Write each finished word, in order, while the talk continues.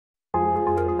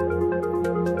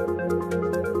Hi,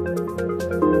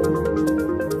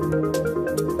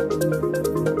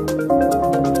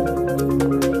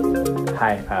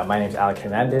 my name is Alex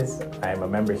Hernandez. I'm a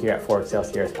member here at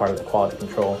 4Excelsior as part of the quality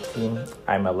control team.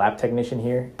 I'm a lab technician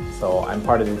here, so I'm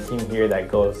part of the team here that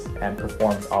goes and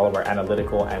performs all of our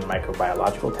analytical and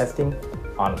microbiological testing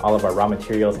on all of our raw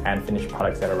materials and finished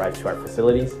products that arrive to our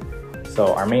facilities.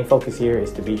 So our main focus here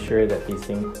is to be sure that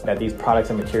these products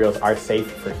and materials are safe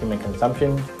for human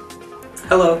consumption.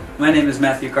 Hello, my name is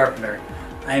Matthew Carpenter.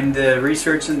 I'm the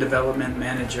Research and Development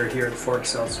Manager here at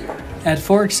 4Excelsior. At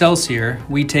 4Excelsior,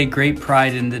 we take great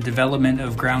pride in the development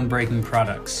of groundbreaking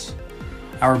products.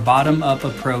 Our bottom-up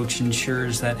approach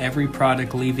ensures that every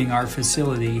product leaving our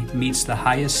facility meets the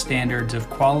highest standards of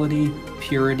quality,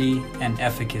 purity, and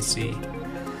efficacy.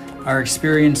 Our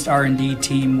experienced R&D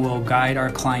team will guide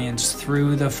our clients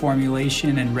through the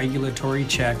formulation and regulatory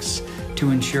checks to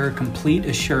ensure complete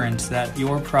assurance that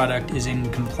your product is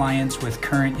in compliance with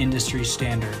current industry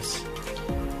standards.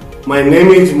 My name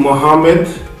is Mohammed.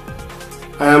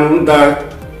 I am the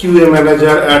QA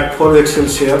manager at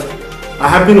 4Excelsior. I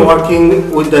have been working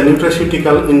with the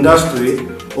nutraceutical industry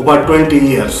over 20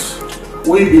 years.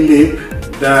 We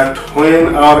believe that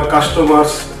when our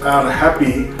customers are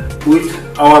happy with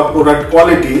our product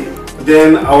quality,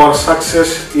 then our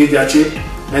success is achieved,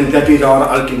 and that is our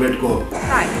ultimate goal.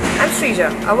 Hi, I'm Srija.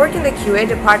 I work in the QA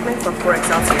department for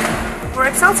 4Excelsior.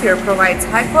 4Excelsior provides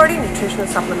high-quality nutritional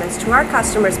supplements to our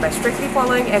customers by strictly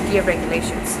following FDA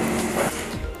regulations.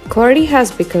 Quality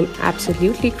has become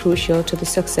absolutely crucial to the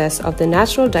success of the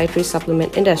natural dietary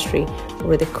supplement industry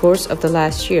over the course of the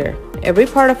last year. Every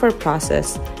part of our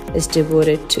process is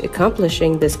devoted to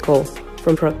accomplishing this goal,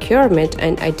 from procurement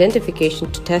and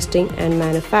identification to testing and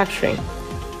manufacturing.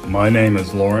 My name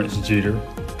is Lawrence Jeter.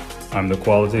 I'm the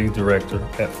Quality Director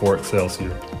at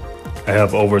 4Excelsior. I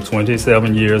have over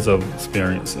 27 years of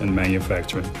experience in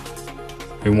manufacturing.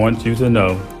 We want you to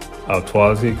know our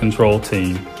quality control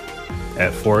team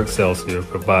at 4Excelsior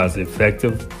provides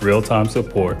effective real-time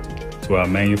support to our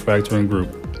manufacturing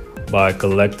group by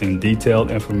collecting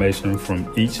detailed information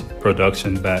from each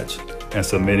production batch and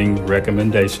submitting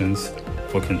recommendations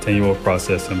for continual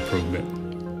process improvement.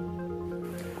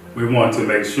 We want to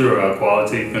make sure our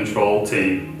quality control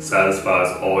team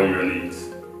satisfies all your needs.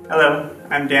 Hello,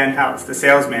 I'm Dan House, the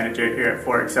sales manager here at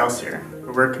 4Excelsior,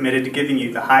 where we're committed to giving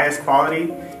you the highest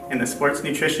quality in the sports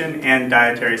nutrition and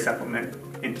dietary supplement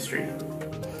industry.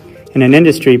 In an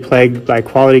industry plagued by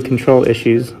quality control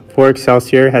issues,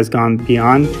 4Excelsior has gone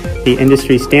beyond the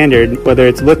industry standard, whether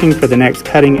it's looking for the next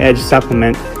cutting-edge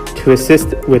supplement to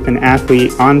assist with an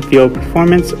athlete on-field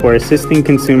performance or assisting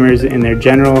consumers in their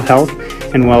general health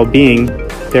and well-being.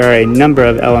 There are a number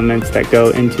of elements that go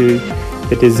into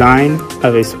the design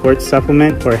of a sports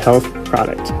supplement or health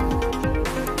product.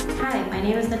 Hi, my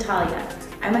name is Natalia.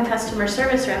 I'm a customer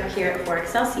service rep here at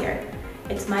 4Excelsior.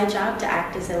 It's my job to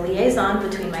act as a liaison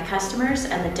between my customers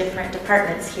and the different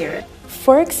departments here.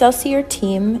 4Excelsior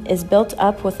team is built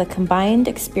up with a combined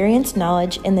experience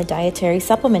knowledge in the dietary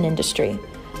supplement industry.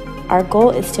 Our goal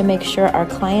is to make sure our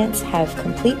clients have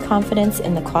complete confidence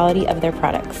in the quality of their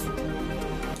products.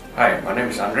 Hi, my name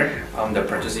is Andre. I'm the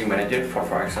purchasing manager for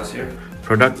 4Excelsior.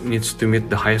 Product needs to meet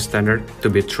the highest standard to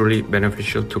be truly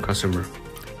beneficial to customer.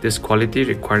 This quality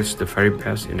requires the very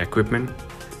best in equipment,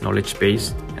 knowledge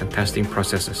base, and testing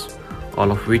processes, all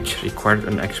of which require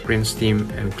an experienced team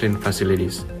and clean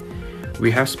facilities. We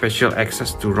have special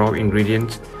access to raw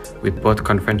ingredients with both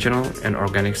conventional and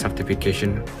organic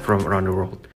certification from around the world.